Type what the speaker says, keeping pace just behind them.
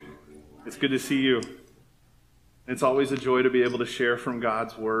It's good to see you. It's always a joy to be able to share from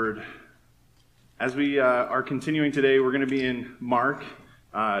God's Word. As we are continuing today, we're going to be in Mark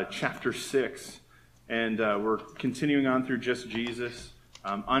chapter 6, and we're continuing on through just Jesus,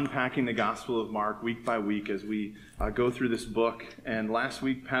 unpacking the Gospel of Mark week by week as we go through this book. And last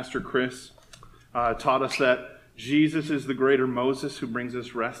week, Pastor Chris taught us that Jesus is the greater Moses who brings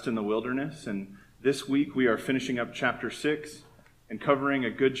us rest in the wilderness, and this week we are finishing up chapter 6 and covering a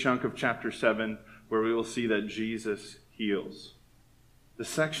good chunk of chapter 7, where we will see that Jesus heals. The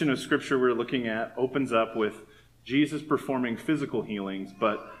section of Scripture we're looking at opens up with Jesus performing physical healings,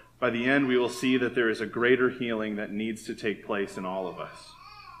 but by the end we will see that there is a greater healing that needs to take place in all of us.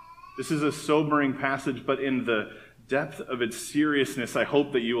 This is a sobering passage, but in the depth of its seriousness, I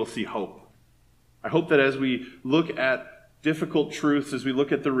hope that you will see hope. I hope that as we look at difficult truths, as we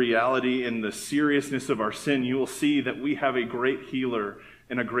look at the reality and the seriousness of our sin, you will see that we have a great healer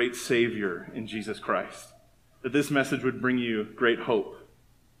and a great Savior in Jesus Christ. That this message would bring you great hope.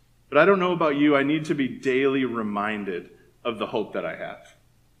 But I don't know about you, I need to be daily reminded of the hope that I have.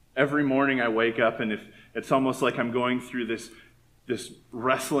 Every morning I wake up, and if it's almost like I'm going through this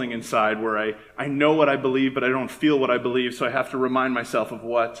wrestling inside where I know what I believe, but I don't feel what I believe, so I have to remind myself of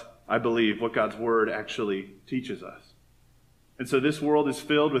what I believe, what God's Word actually teaches us. And so this world is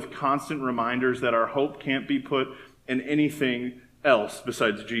filled with constant reminders that our hope can't be put in anything else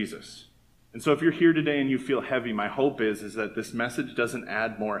besides Jesus. And so if you're here today and you feel heavy, my hope is that this message doesn't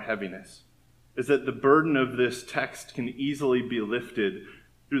add more heaviness. Is that the burden of this text can easily be lifted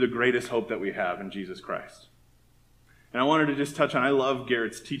through the greatest hope that we have in Jesus Christ. And I wanted to just touch on, I love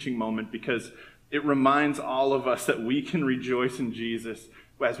Garrett's teaching moment because it reminds all of us that we can rejoice in Jesus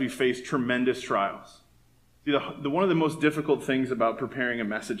as we face tremendous trials. See, one of the most difficult things about preparing a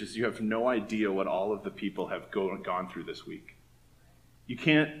message is you have no idea what all of the people have gone through this week. You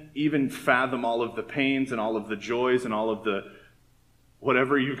can't even fathom all of the pains and all of the joys and all of the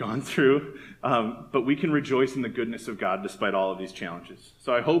whatever you've gone through, but we can rejoice in the goodness of God despite all of these challenges.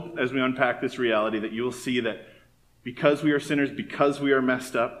 So I hope as we unpack this reality that you will see that because we are sinners, because we are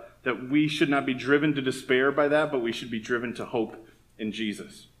messed up, that we should not be driven to despair by that, but we should be driven to hope in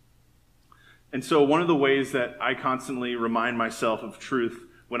Jesus. And so one of the ways that I constantly remind myself of truth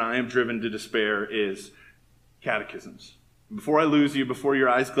when I am driven to despair is catechisms. Before I lose you, before your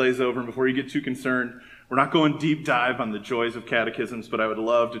eyes glaze over, and before you get too concerned, we're not going deep dive on the joys of catechisms, but I would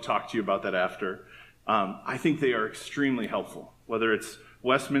love to talk to you about that after. I think they are extremely helpful, whether it's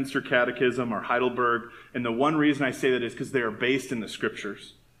Westminster Catechism or Heidelberg. And the one reason I say that is because they are based in the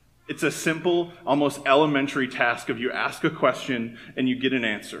Scriptures. It's a simple, almost elementary task of you ask a question and you get an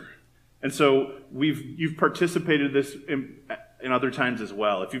answer. And so you've participated in this in other times as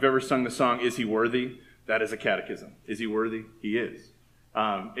well. If you've ever sung the song, "Is He Worthy?" That is a catechism. Is He worthy? He is.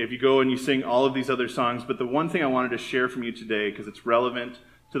 If you go and you sing all of these other songs, but the one thing I wanted to share from you today, because it's relevant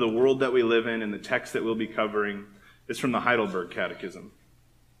to the world that we live in and the text that we'll be covering, is from the Heidelberg Catechism.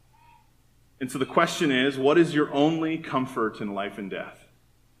 And so the question is, what is your only comfort in life and death?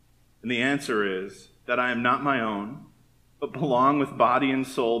 And the answer is that I am not my own, but belong with body and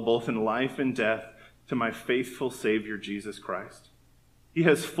soul, both in life and death, to my faithful Savior, Jesus Christ. He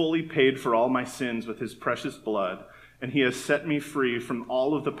has fully paid for all my sins with His precious blood, and He has set me free from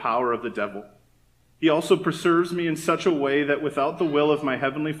all of the power of the devil. He also preserves me in such a way that without the will of my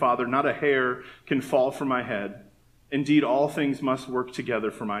Heavenly Father, not a hair can fall from my head. Indeed, all things must work together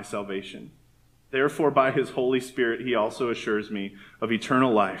for my salvation. Therefore, by His Holy Spirit, He also assures me of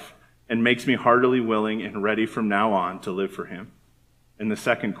eternal life, and makes me heartily willing and ready from now on to live for Him. And the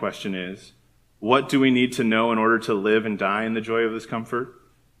second question is, what do we need to know in order to live and die in the joy of this comfort?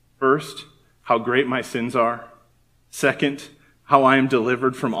 First, how great my sins are. Second, how I am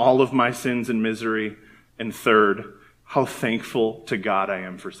delivered from all of my sins and misery. And third, how thankful to God I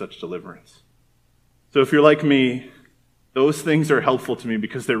am for such deliverance. So if you're like me, those things are helpful to me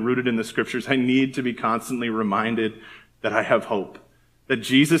because they're rooted in the Scriptures. I need to be constantly reminded that I have hope. That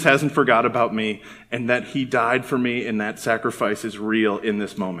Jesus hasn't forgot about me, and that He died for me, and that sacrifice is real in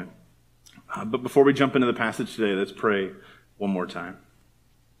this moment. But before we jump into the passage today, let's pray one more time.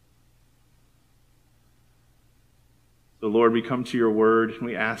 So Lord, we come to your word, and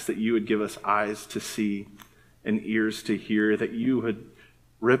we ask that you would give us eyes to see and ears to hear, that you would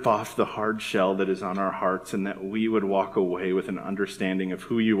rip off the hard shell that is on our hearts, and that we would walk away with an understanding of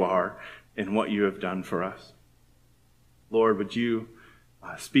who you are and what you have done for us. Lord, would you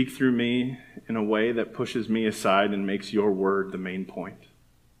speak through me in a way that pushes me aside and makes your word the main point.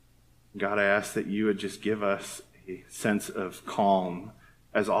 God, I ask that you would just give us a sense of calm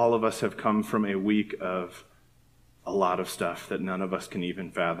as all of us have come from a week of a lot of stuff that none of us can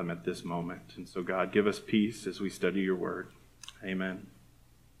even fathom at this moment. And so, God, give us peace as we study your word. Amen.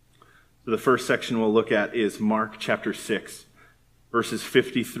 So the first section we'll look at is Mark chapter 6, verses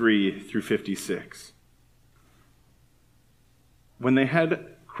 53 through 56. When they had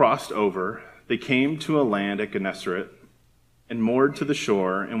crossed over, they came to a land at Gennesaret and moored to the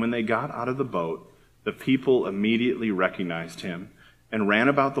shore, and when they got out of the boat, the people immediately recognized him and ran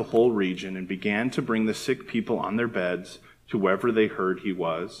about the whole region and began to bring the sick people on their beds to wherever they heard he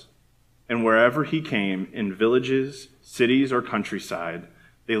was. And wherever he came, in villages, cities, or countryside,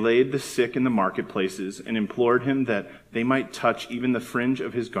 they laid the sick in the marketplaces and implored him that they might touch even the fringe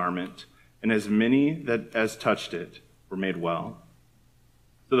of his garment, and as many as touched it were made well.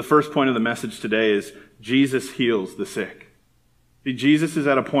 So the first point of the message today is Jesus heals the sick. See, Jesus is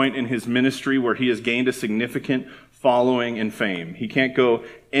at a point in his ministry where he has gained a significant following and fame. He can't go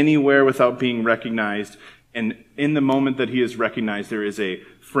anywhere without being recognized, and in the moment that he is recognized, there is a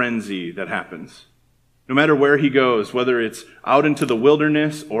frenzy that happens. No matter where he goes, whether it's out into the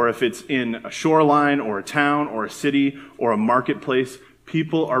wilderness, or if it's in a shoreline, or a town, or a city, or a marketplace,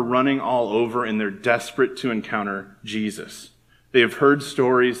 people are running all over and they're desperate to encounter Jesus. They have heard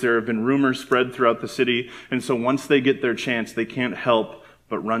stories, there have been rumors spread throughout the city, and so once they get their chance, they can't help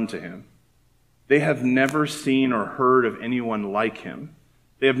but run to him. They have never seen or heard of anyone like him.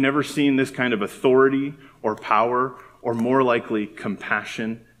 They have never seen this kind of authority or power, or more likely,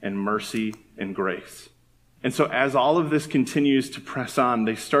 compassion and mercy and grace. And so as all of this continues to press on,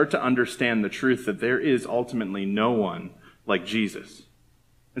 they start to understand the truth that there is ultimately no one like Jesus.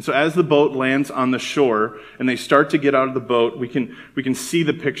 And so as the boat lands on the shore and they start to get out of the boat, we can see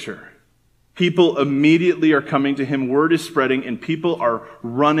the picture. People immediately are coming to him, word is spreading, and people are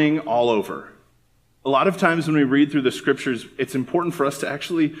running all over. A lot of times when we read through the scriptures, it's important for us to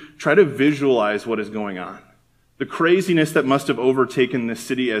actually try to visualize what is going on. The craziness that must have overtaken this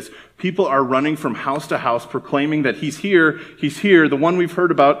city as people are running from house to house proclaiming that he's here, the one we've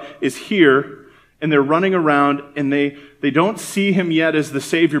heard about is here. And they're running around, and they don't see him yet as the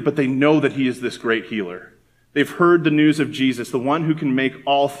Savior, but they know that he is this great healer. They've heard the news of Jesus, the one who can make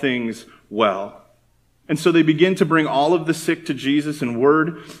all things well. And so they begin to bring all of the sick to Jesus, and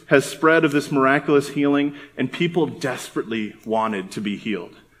word has spread of this miraculous healing, and people desperately wanted to be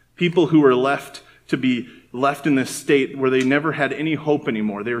healed. People who were left in this state where they never had any hope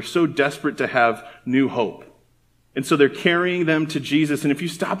anymore. They were so desperate to have new hope. And so they're carrying them to Jesus. And if you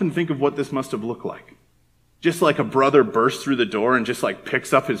stop and think of what this must have looked like, just like a brother bursts through the door and just like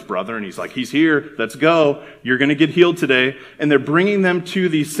picks up his brother and he's like, he's here, let's go, you're going to get healed today. And they're bringing them to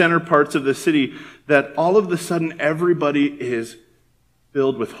these center parts of the city that all of a sudden everybody is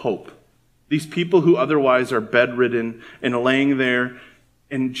filled with hope. These people who otherwise are bedridden and laying there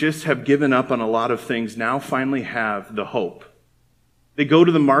and just have given up on a lot of things now finally have the hope. They go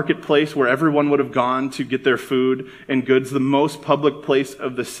to the marketplace where everyone would have gone to get their food and goods, the most public place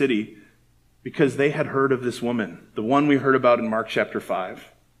of the city, because they had heard of this woman, the one we heard about in Mark chapter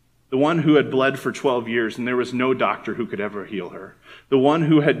 5, the one who had bled for 12 years and there was no doctor who could ever heal her, the one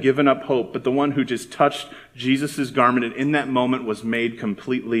who had given up hope, but the one who just touched Jesus' garment and in that moment was made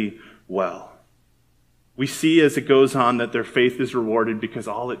completely well. We see as it goes on that their faith is rewarded because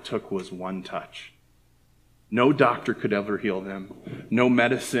all it took was one touch. No doctor could ever heal them. No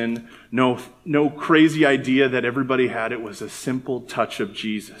medicine, no crazy idea that everybody had. It was a simple touch of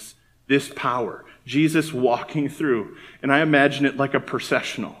Jesus. This power, Jesus walking through. And I imagine it like a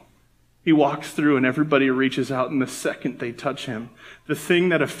processional. He walks through and everybody reaches out, and the second they touch him, the thing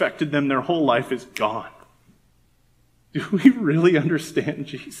that affected them their whole life is gone. Do we really understand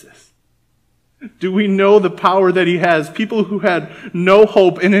Jesus? Do we know the power that he has? People who had no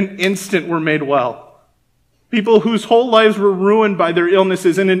hope in an instant were made well. People whose whole lives were ruined by their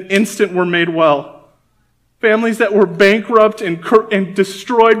illnesses in an instant were made well. Families that were bankrupt and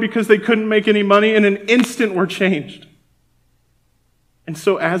destroyed because they couldn't make any money in an instant were changed. And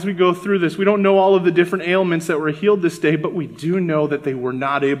so as we go through this, we don't know all of the different ailments that were healed this day, but we do know that they were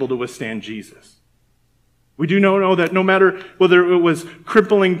not able to withstand Jesus. We do know that no matter whether it was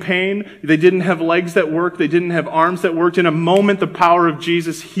crippling pain, they didn't have legs that worked, they didn't have arms that worked, in a moment the power of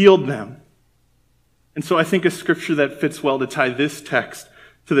Jesus healed them. And so I think a scripture that fits well to tie this text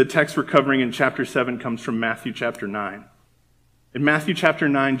to the text we're covering in chapter 7 comes from Matthew chapter 9. In Matthew chapter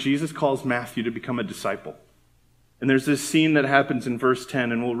 9, Jesus calls Matthew to become a disciple. And there's this scene that happens in verse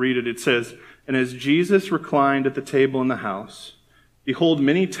 10, and we'll read it. It says, "And as Jesus reclined at the table in the house, behold,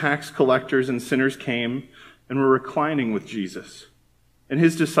 many tax collectors and sinners came and were reclining with Jesus and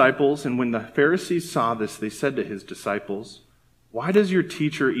his disciples. And when the Pharisees saw this, they said to his disciples, 'Why does your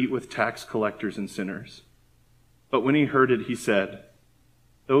teacher eat with tax collectors and sinners?' But when he heard it, he said,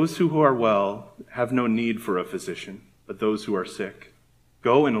 "Those who are well have no need for a physician, but those who are sick.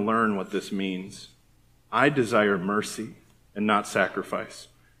 Go and learn what this means. I desire mercy and not sacrifice,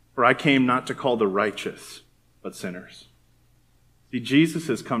 for I came not to call the righteous, but sinners." See, Jesus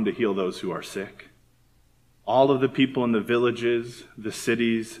has come to heal those who are sick. All of the people in the villages, the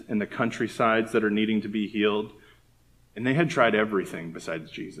cities, and the countrysides that are needing to be healed, and they had tried everything besides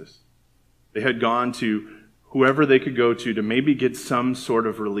Jesus. They had gone to whoever they could go to maybe get some sort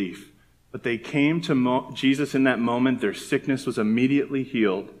of relief. But they came to Jesus in that moment. Their sickness was immediately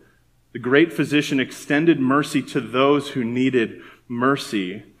healed. The great physician extended mercy to those who needed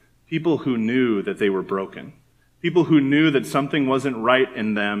mercy, people who knew that they were broken, people who knew that something wasn't right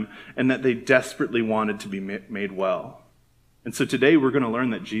in them and that they desperately wanted to be made well. And so today we're going to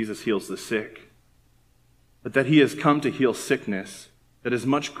learn that Jesus heals the sick, but that he has come to heal sickness that is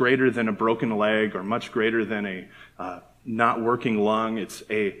much greater than a broken leg or much greater than a not working lung. It's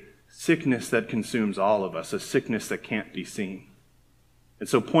a sickness that consumes all of us, a sickness that can't be seen. And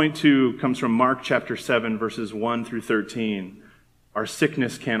so point 2 comes from Mark chapter 7, verses 1 through 13. Our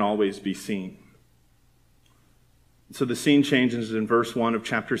sickness can't always be seen. So the scene changes in verse 1 of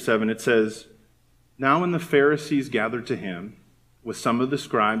chapter 7. It says, "Now when the Pharisees gathered to him with some of the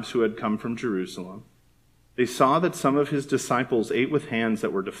scribes who had come from Jerusalem, they saw that some of his disciples ate with hands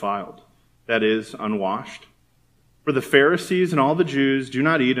that were defiled, that is, unwashed. For the Pharisees and all the Jews do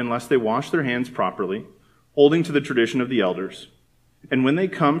not eat unless they wash their hands properly, holding to the tradition of the elders. And when they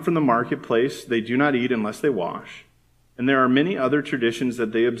come from the marketplace, they do not eat unless they wash. And there are many other traditions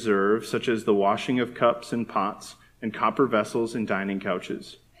that they observe, such as the washing of cups and pots and copper vessels and dining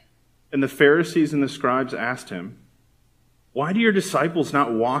couches." And the Pharisees and the scribes asked him, "Why do your disciples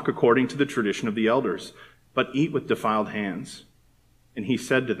not walk according to the tradition of the elders, but eat with defiled hands?" And he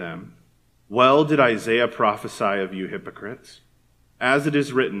said to them, "Well did Isaiah prophesy of you hypocrites. As it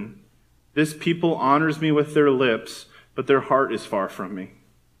is written, 'This people honors me with their lips, but their heart is far from me.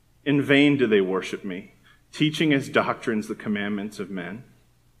 In vain do they worship me, teaching as doctrines the commandments of men.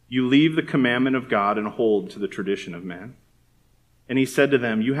 You leave the commandment of God and hold to the tradition of men.' And he said to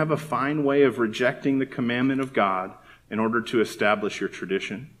them, 'You have a fine way of rejecting the commandment of God in order to establish your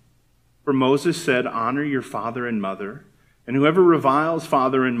tradition. For Moses said, honor your father and mother, and whoever reviles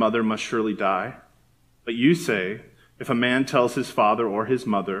father and mother must surely die. But you say, if a man tells his father or his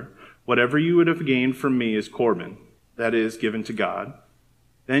mother, whatever you would have gained from me is Corban, that is, given to God,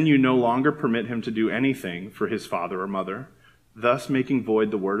 then you no longer permit him to do anything for his father or mother, thus making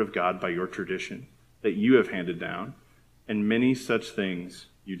void the word of God by your tradition that you have handed down, and many such things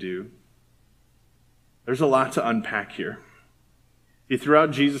you do." There's a lot to unpack here.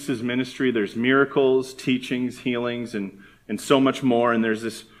 Throughout Jesus' ministry, there's miracles, teachings, healings, and so much more. And there's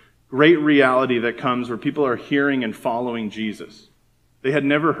this great reality that comes where people are hearing and following Jesus. They had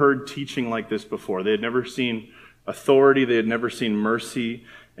never heard teaching like this before. They had never seen authority. They had never seen mercy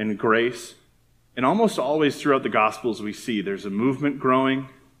and grace. And almost always throughout the Gospels we see there's a movement growing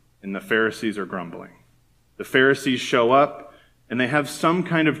and the Pharisees are grumbling. The Pharisees show up and they have some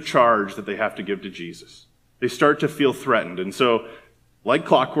kind of charge that they have to give to Jesus. They start to feel threatened. And so, like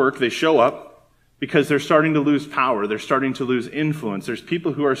clockwork, they show up because they're starting to lose power. They're starting to lose influence. There's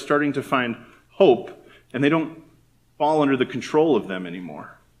people who are starting to find hope, and they don't fall under the control of them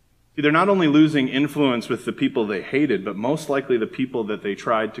anymore. See, they're not only losing influence with the people they hated, but most likely the people that they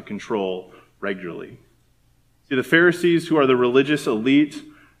tried to control regularly. See, the Pharisees, who are the religious elite,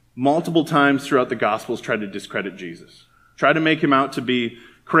 multiple times throughout the Gospels try to discredit Jesus. Try to make him out to be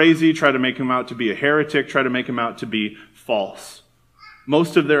crazy, try to make him out to be a heretic, try to make him out to be false.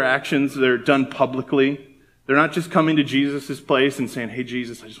 Most of their actions, they're done publicly. They're not just coming to Jesus' place and saying, "Hey,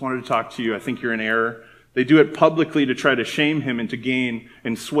 Jesus, I just wanted to talk to you. I think you're in error." They do it publicly to try to shame him and to gain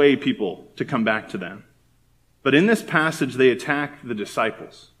and sway people to come back to them. But in this passage, they attack the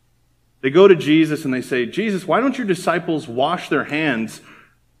disciples. They go to Jesus and they say, "Jesus, why don't your disciples wash their hands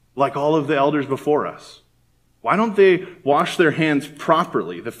like all of the elders before us? Why don't they wash their hands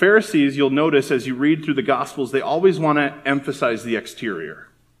properly?" The Pharisees, you'll notice as you read through the Gospels, they always want to emphasize the exterior.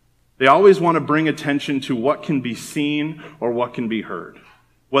 They always want to bring attention to what can be seen or what can be heard.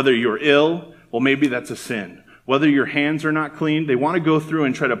 Whether you're ill, well, maybe that's a sin. Whether your hands are not clean, they want to go through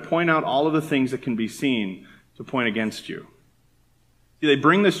and try to point out all of the things that can be seen to point against you. See, they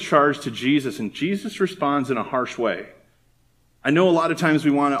bring this charge to Jesus, and Jesus responds in a harsh way. I know a lot of times we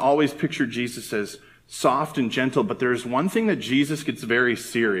want to always picture Jesus as soft and gentle, but there's one thing that Jesus gets very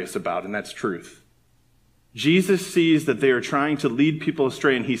serious about, and that's truth. Jesus sees that they are trying to lead people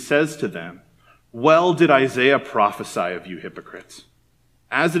astray, and he says to them, "Well did Isaiah prophesy of you hypocrites.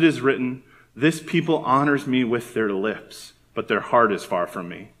 As it is written, This people honors me with their lips, but their heart is far from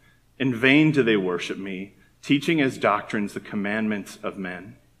me. In vain do they worship me, teaching as doctrines the commandments of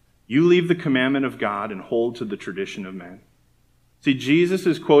men. You leave the commandment of God and hold to the tradition of men." See, Jesus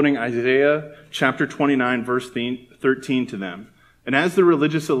is quoting Isaiah chapter 29, verse 13 to them. And as the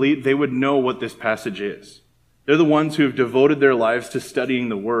religious elite, they would know what this passage is. They're the ones who have devoted their lives to studying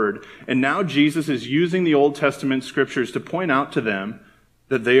the Word. And now Jesus is using the Old Testament scriptures to point out to them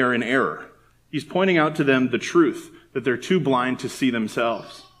that they are in error. He's pointing out to them the truth, that they're too blind to see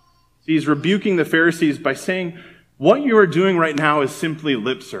themselves. He's rebuking the Pharisees by saying, what you are doing right now is simply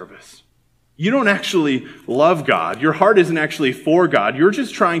lip service. You don't actually love God. Your heart isn't actually for God. You're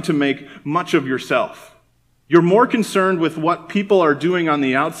just trying to make much of yourself. You're more concerned with what people are doing on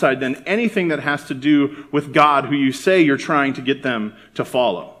the outside than anything that has to do with God, who you say you're trying to get them to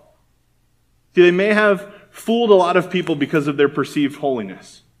follow. See, they may have fooled a lot of people because of their perceived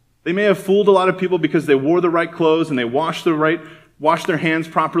holiness. They may have fooled a lot of people because they wore the right clothes and they washed their hands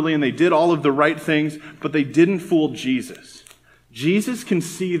properly and they did all of the right things, but they didn't fool Jesus. Jesus can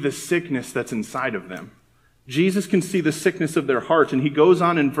see the sickness that's inside of them. Jesus can see the sickness of their heart, and he goes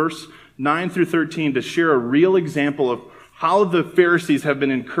on in verse 9 through 13 to share a real example of how the Pharisees have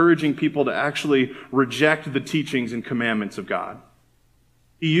been encouraging people to actually reject the teachings and commandments of God.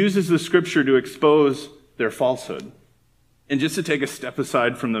 He uses the scripture to expose their falsehood. And just to take a step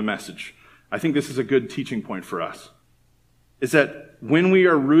aside from the message, I think this is a good teaching point for us, is that when we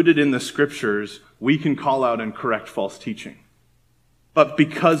are rooted in the scriptures, we can call out and correct false teaching. But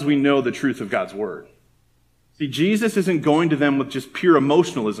because we know the truth of God's word. See, Jesus isn't going to them with just pure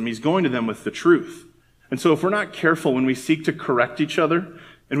emotionalism. He's going to them with the truth. And so if we're not careful when we seek to correct each other,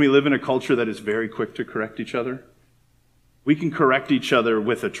 and we live in a culture that is very quick to correct each other, we can correct each other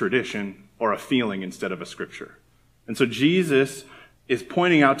with a tradition or a feeling instead of a scripture. And so Jesus is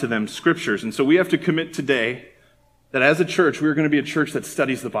pointing out to them scriptures. And so we have to commit today that as a church, we're going to be a church that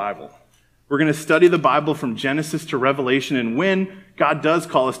studies the Bible. We're going to study the Bible from Genesis to Revelation, and when God does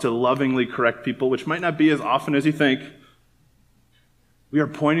call us to lovingly correct people, which might not be as often as you think, we are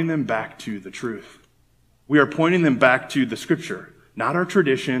pointing them back to the truth. We are pointing them back to the scripture, not our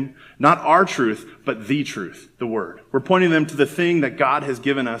tradition, not our truth, but the truth, the word. We're pointing them to the thing that God has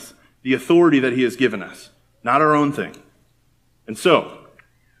given us, the authority that he has given us, not our own thing. And so,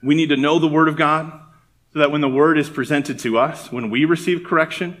 we need to know the word of God so that when the word is presented to us, when we receive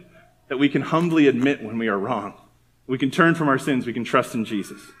correction, that we can humbly admit when we are wrong. We can turn from our sins. We can trust in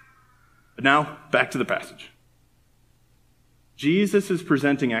Jesus. But now, back to the passage. Jesus is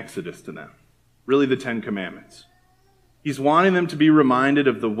presenting Exodus to them, really the 10 Commandments. He's wanting them to be reminded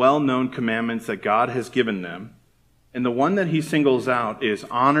of the well-known commandments that God has given them. And the one that he singles out is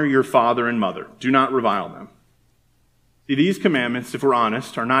honor your father and mother. Do not revile them. See, these commandments, if we're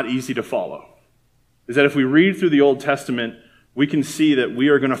honest, are not easy to follow. Is that if we read through the Old Testament, we can see that we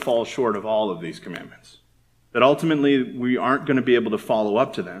are going to fall short of all of these commandments. That ultimately we aren't going to be able to follow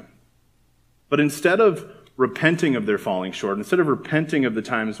up to them. But instead of repenting of their falling short, instead of repenting of the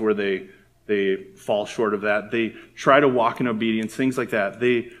times where they fall short of that, they try to walk in obedience, things like that,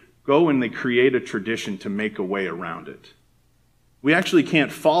 they go and they create a tradition to make a way around it. We actually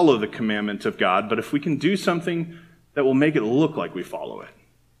can't follow the commandment of God, but if we can do something that will make it look like we follow it,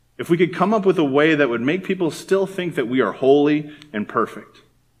 if we could come up with a way that would make people still think that we are holy and perfect.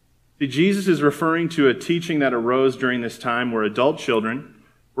 See, Jesus is referring to a teaching that arose during this time where adult children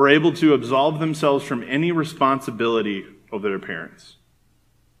were able to absolve themselves from any responsibility over their parents.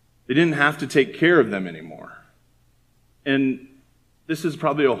 They didn't have to take care of them anymore. And this is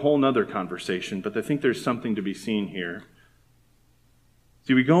probably a whole nother conversation, but I think there's something to be seen here.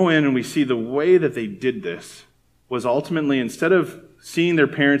 See, we go in and we see the way that they did this was ultimately, instead of seeing their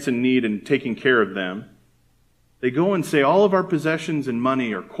parents in need and taking care of them, they go and say, all of our possessions and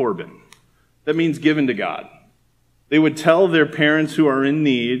money are Corban. That means given to God. They would tell their parents who are in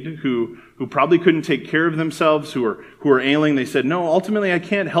need, who probably couldn't take care of themselves, who are ailing, they said, no, ultimately I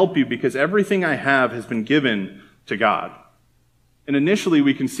can't help you because everything I have has been given to God. And initially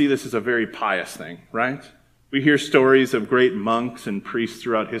we can see this as a very pious thing, right? We hear stories of great monks and priests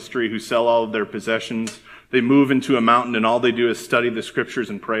throughout history who sell all of their possessions. They move into a mountain and all they do is study the scriptures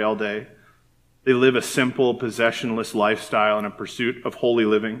and pray all day. They live a simple, possessionless lifestyle in a pursuit of holy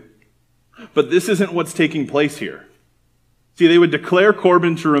living. But this isn't what's taking place here. See, they would declare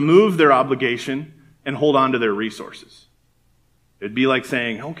Corban to remove their obligation and hold on to their resources. It'd be like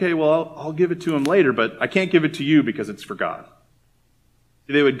saying, okay, well, I'll give it to him later, but I can't give it to you because it's for God.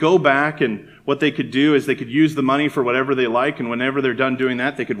 See, they would go back, and what they could do is they could use the money for whatever they like, and whenever they're done doing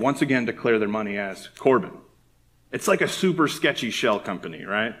that, they could once again declare their money as Corban. It's like a super sketchy shell company,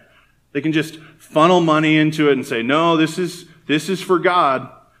 right? They can just funnel money into it and say, no, this is for God.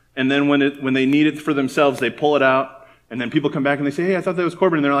 And then when they need it for themselves, they pull it out. And then people come back and they say, hey, I thought that was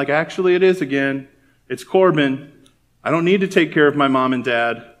Corbin. And they're like, actually, it is again. It's Corbin. I don't need to take care of my mom and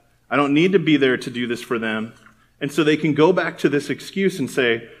dad. I don't need to be there to do this for them. And so they can go back to this excuse and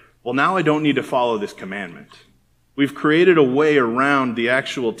say, well, now I don't need to follow this commandment. We've created a way around the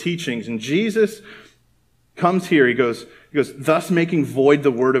actual teachings. And Jesus comes here, he goes, thus making void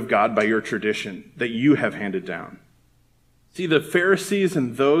the word of God by your tradition that you have handed down. See, the Pharisees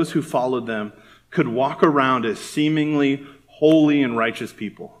and those who followed them could walk around as seemingly holy and righteous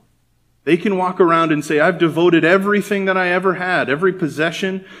people. They can walk around and say, I've devoted everything that I ever had, every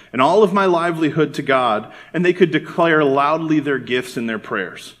possession and all of my livelihood to God. And they could declare loudly their gifts and their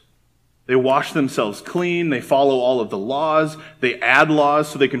prayers. They wash themselves clean. They follow all of the laws. They add laws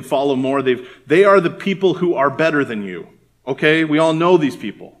so they can follow more. They are the people who are better than you. Okay? We all know these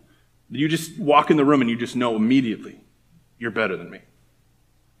people. You just walk in the room and you just know immediately, you're better than me.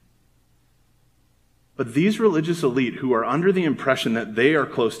 But these religious elite who are under the impression that they are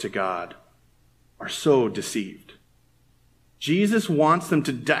close to God are so deceived. Jesus wants them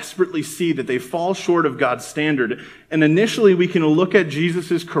to desperately see that they fall short of God's standard. And initially we can look at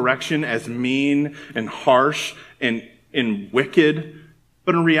Jesus' correction as mean and harsh and wicked.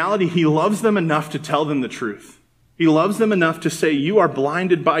 But in reality, he loves them enough to tell them the truth. He loves them enough to say, you are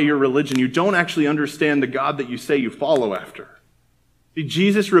blinded by your religion. You don't actually understand the God that you say you follow after. See,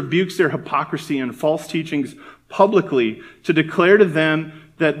 Jesus rebukes their hypocrisy and false teachings publicly to declare to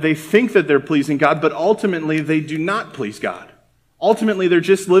them that they think that they're pleasing God, but ultimately they do not please God. Ultimately, they're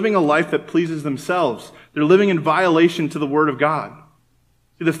just living a life that pleases themselves. They're living in violation to the Word of God.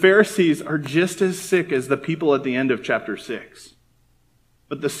 See, the Pharisees are just as sick as the people at the end of chapter 6.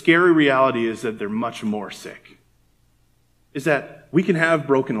 But the scary reality is that they're much more sick. Is that we can have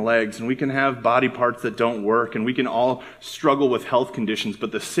broken legs and we can have body parts that don't work and we can all struggle with health conditions,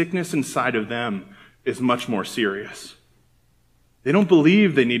 but the sickness inside of them is much more serious. They don't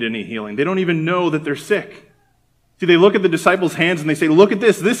believe they need any healing. They don't even know that they're sick. See, they look at the disciples' hands and they say, look at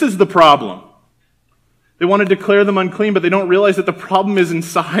this. This is the problem. They want to declare them unclean, but they don't realize that the problem is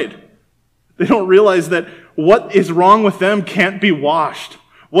inside. They don't realize that what is wrong with them can't be washed.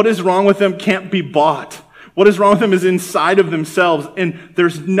 What is wrong with them can't be bought. What is wrong with them is inside of themselves, and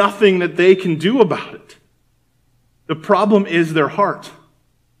there's nothing that they can do about it. The problem is their heart.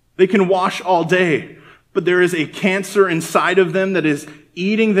 They can wash all day, but there is a cancer inside of them that is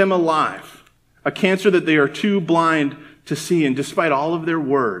eating them alive. A cancer that they are too blind to see. And despite all of their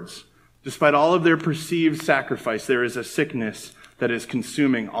words, despite all of their perceived sacrifice, there is a sickness that is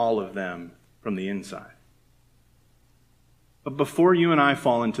consuming all of them from the inside. But before you and I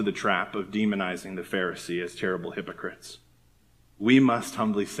fall into the trap of demonizing the Pharisee as terrible hypocrites, we must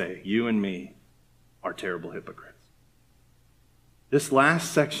humbly say, you and me are terrible hypocrites. This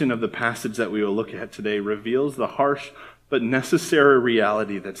last section of the passage that we will look at today reveals the harsh but necessary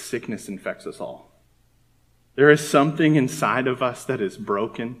reality that sickness infects us all. There is something inside of us that is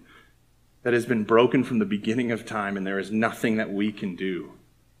broken, that has been broken from the beginning of time, and there is nothing that we can do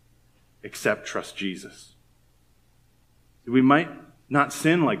except trust Jesus. We might not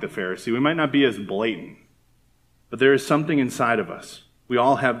sin like the Pharisee. We might not be as blatant, but there is something inside of us. We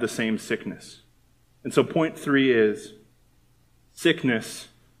all have the same sickness. And so point 3 is sickness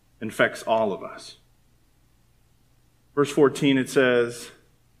infects all of us. Verse 14, it says,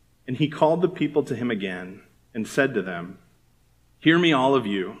 and he called the people to him again and said to them, hear me all of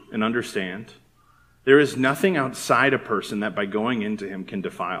you and understand. There is nothing outside a person that by going into him can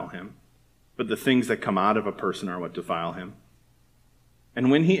defile him, but the things that come out of a person are what defile him. And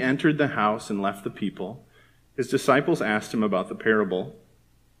when he entered the house and left the people, his disciples asked him about the parable.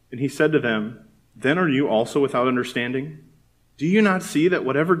 And he said to them, then are you also without understanding? Do you not see that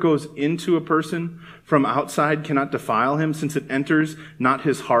whatever goes into a person from outside cannot defile him, since it enters not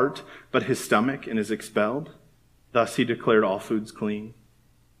his heart, but his stomach, and is expelled? Thus he declared all foods clean.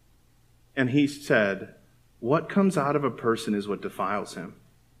 And he said, what comes out of a person is what defiles him.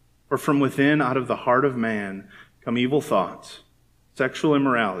 For from within, out of the heart of man, come evil thoughts, sexual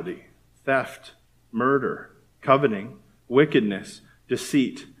immorality, theft, murder, coveting, wickedness,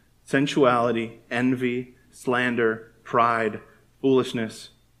 deceit, sensuality, envy, slander, pride, foolishness.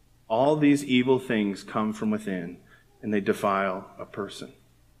 All these evil things come from within, and they defile a person.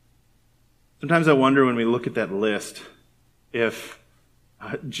 Sometimes I wonder when we look at that list if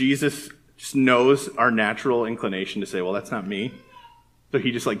Jesus just knows our natural inclination to say, well, that's not me. So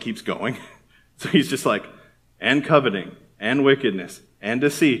he just keeps going. So he's just and coveting, and wickedness, and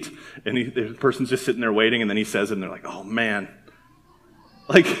deceit. And the person's just sitting there waiting, and then he says it, and they're like, oh man.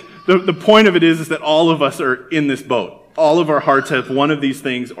 Like, the point of it is that all of us are in this boat. All of our hearts have one of these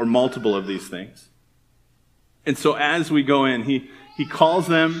things or multiple of these things. And so as we go in, he calls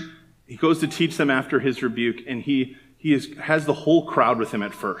them, he goes to teach them after his rebuke, and he has the whole crowd with him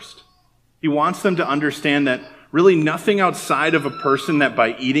at first. He wants them to understand that really nothing outside of a person that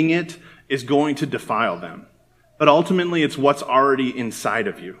by eating it is going to defile them. But ultimately, it's what's already inside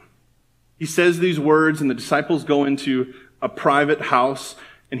of you. He says these words, and the disciples go into a private house,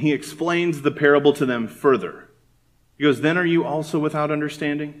 and he explains the parable to them further. He goes, "Then are you also without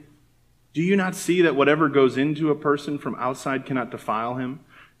understanding? Do you not see that whatever goes into a person from outside cannot defile him,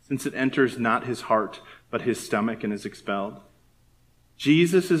 since it enters not his heart, but his stomach and is expelled?"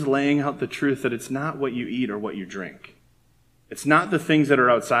 Jesus is laying out the truth that it's not what you eat or what you drink. It's not the things that are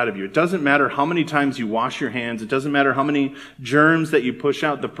outside of you. It doesn't matter how many times you wash your hands. It doesn't matter how many germs that you push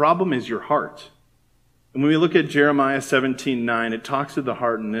out. The problem is your heart. And when we look at Jeremiah 17:9, it talks to the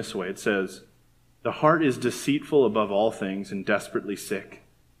heart in this way. It says, "The heart is deceitful above all things and desperately sick.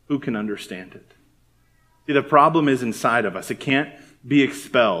 Who can understand it?" See, the problem is inside of us. It can't be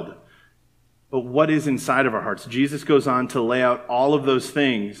expelled. But what is inside of our hearts? Jesus goes on to lay out all of those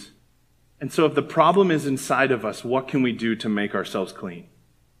things. And so if the problem is inside of us, what can we do to make ourselves clean?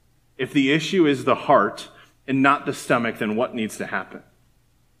 If the issue is the heart and not the stomach, then what needs to happen?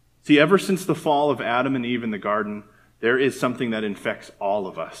 See, ever since the fall of Adam and Eve in the garden, there is something that infects all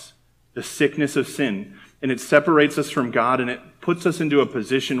of us. The sickness of sin. And it separates us from God, and it puts us into a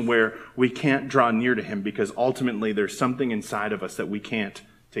position where we can't draw near to him because ultimately there's something inside of us that we can't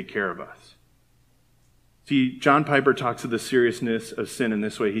take care of us. See, John Piper talks of the seriousness of sin in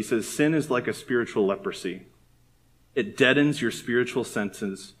this way. He says, sin is like a spiritual leprosy. It deadens your spiritual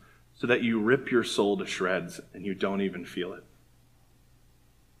senses so that you rip your soul to shreds and you don't even feel it.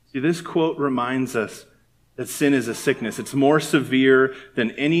 See, this quote reminds us that sin is a sickness. It's more severe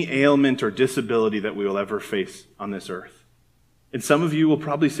than any ailment or disability that we will ever face on this earth. And some of you will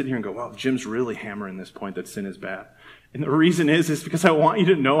probably sit here and go, "Wow, Jim's really hammering this point that sin is bad." And the reason is because I want you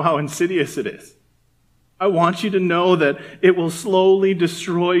to know how insidious it is. I want you to know that it will slowly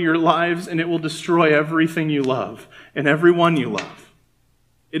destroy your lives and it will destroy everything you love and everyone you love.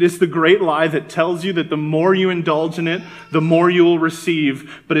 It is the great lie that tells you that the more you indulge in it, the more you will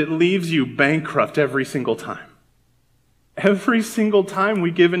receive, but it leaves you bankrupt every single time. Every single time we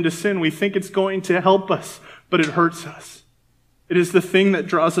give into sin, we think it's going to help us, but it hurts us. It is the thing that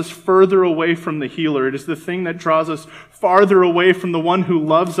draws us further away from the healer. It is the thing that draws us farther away from the one who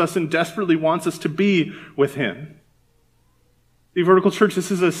loves us and desperately wants us to be with him. The Vertical Church,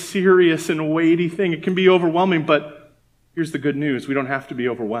 this is a serious and weighty thing. It can be overwhelming, but here's the good news. We don't have to be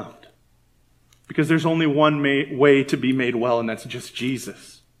overwhelmed. Because there's only one way to be made well, and that's just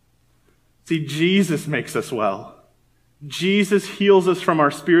Jesus. See, Jesus makes us well. Jesus heals us from our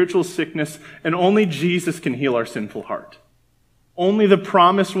spiritual sickness, and only Jesus can heal our sinful heart. Only the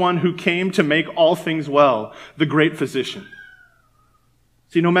promised one who came to make all things well, the great physician.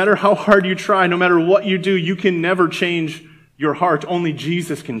 See, no matter how hard you try, no matter what you do, you can never change your heart. Only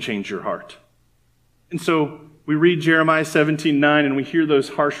Jesus can change your heart. And so we read Jeremiah 17:9 and we hear those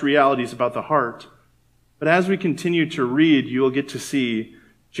harsh realities about the heart. But as we continue to read, you will get to see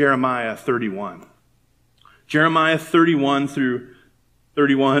Jeremiah 31. Jeremiah 31 through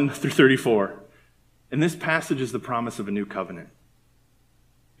 34. And this passage is the promise of a new covenant.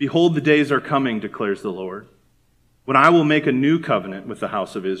 "Behold, the days are coming, declares the Lord, when I will make a new covenant with the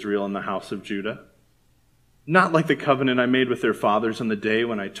house of Israel and the house of Judah. Not like the covenant I made with their fathers on the day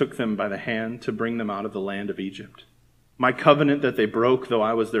when I took them by the hand to bring them out of the land of Egypt. My covenant that they broke, though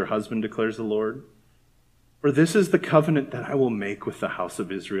I was their husband, declares the Lord. For this is the covenant that I will make with the house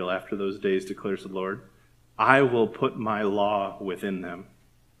of Israel after those days, declares the Lord. I will put my law within them.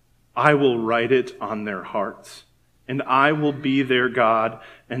 I will write it on their hearts, and I will be their God,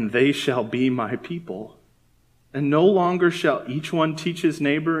 and they shall be my people. And no longer shall each one teach his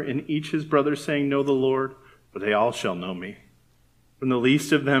neighbor and each his brother, saying, Know the Lord, for they all shall know me. From the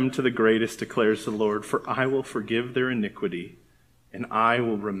least of them to the greatest, declares the Lord, for I will forgive their iniquity, and I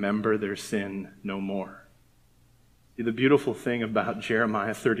will remember their sin no more." See, the beautiful thing about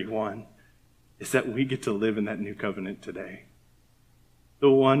Jeremiah 31 is that we get to live in that new covenant today.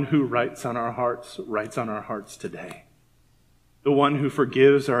 The one who writes on our hearts today. The one who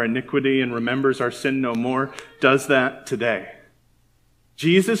forgives our iniquity and remembers our sin no more does that today.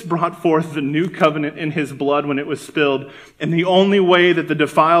 Jesus brought forth the new covenant in his blood when it was spilled, and the only way that the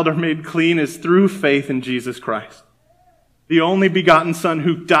defiled are made clean is through faith in Jesus Christ. The only begotten Son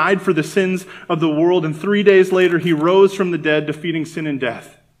who died for the sins of the world, and 3 days later he rose from the dead, defeating sin and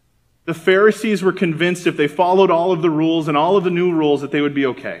death. The Pharisees were convinced if they followed all of the rules and all of the new rules that they would be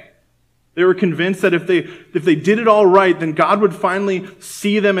okay. They were convinced that if they did it all right, then God would finally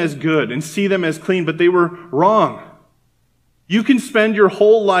see them as good and see them as clean, but they were wrong. You can spend your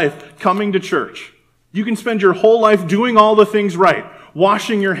whole life coming to church. You can spend your whole life doing all the things right,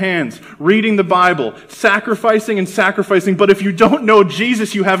 washing your hands, reading the Bible, sacrificing and sacrificing, but if you don't know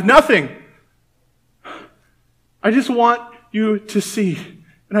Jesus, you have nothing. I just want you to see,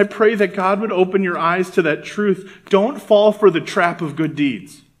 and I pray that God would open your eyes to that truth. Don't fall for the trap of good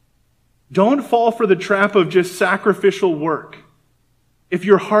deeds. Don't fall for the trap of just sacrificial work. If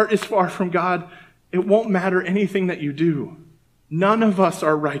your heart is far from God, it won't matter anything that you do. None of us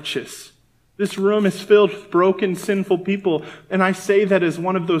are righteous. This room is filled with broken, sinful people, and I say that as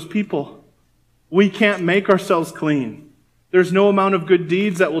one of those people. We can't make ourselves clean. There's no amount of good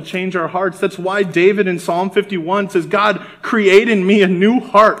deeds that will change our hearts. That's why David in Psalm 51 says, God, create in me a new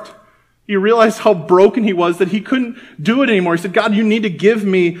heart. He realized how broken he was, that he couldn't do it anymore. He said, God, you need to give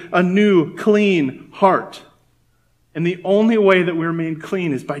me a new, clean heart. And the only way that we're made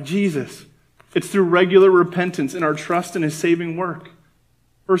clean is by Jesus. It's through regular repentance and our trust in his saving work.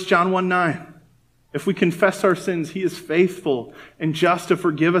 1 John 1:9. If we confess our sins, he is faithful and just to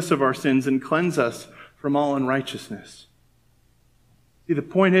forgive us of our sins and cleanse us from all unrighteousness. See, the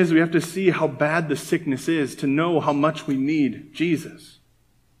point is we have to see how bad the sickness is to know how much we need Jesus.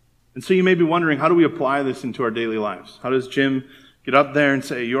 And so you may be wondering, how do we apply this into our daily lives? How does Jim get up there and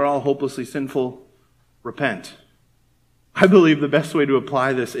say, you're all hopelessly sinful, repent? I believe the best way to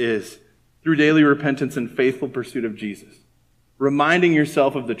apply this is through daily repentance and faithful pursuit of Jesus. Reminding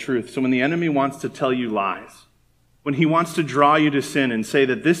yourself of the truth. So when the enemy wants to tell you lies, when he wants to draw you to sin and say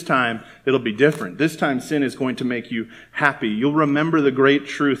that this time it'll be different, this time sin is going to make you happy, you'll remember the great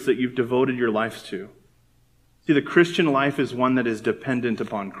truth that you've devoted your life to. See, the Christian life is one that is dependent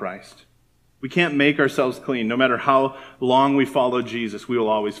upon Christ. We can't make ourselves clean. No matter how long we follow Jesus, we will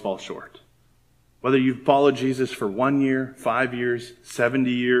always fall short. Whether you've followed Jesus for 1 year, 5 years,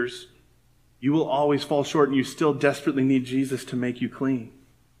 70 years, you will always fall short, and you still desperately need Jesus to make you clean.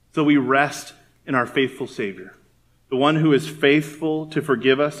 So we rest in our faithful Savior, the one who is faithful to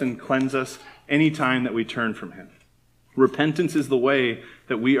forgive us and cleanse us any time that we turn from him. Repentance is the way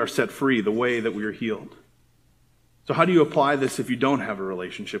that we are set free, the way that we are healed. So how do you apply this if you don't have a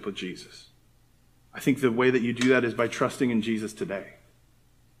relationship with Jesus? I think the way that you do that is by trusting in Jesus today.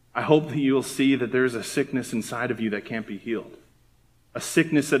 I hope that you will see that there is a sickness inside of you that can't be healed. A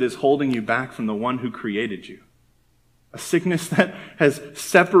sickness that is holding you back from the one who created you. A sickness that has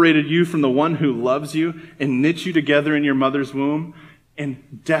separated you from the one who loves you and knit you together in your mother's womb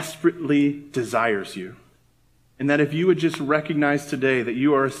and desperately desires you. And that if you would just recognize today that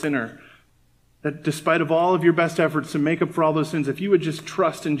you are a sinner, that despite of all of your best efforts to make up for all those sins, if you would just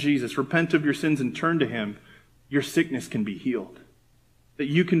trust in Jesus, repent of your sins and turn to him, your sickness can be healed. That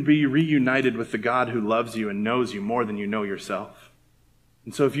you can be reunited with the God who loves you and knows you more than you know yourself.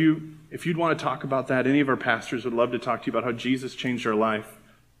 And so if you'd want to talk about that, any of our pastors would love to talk to you about how Jesus changed our life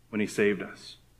when he saved us.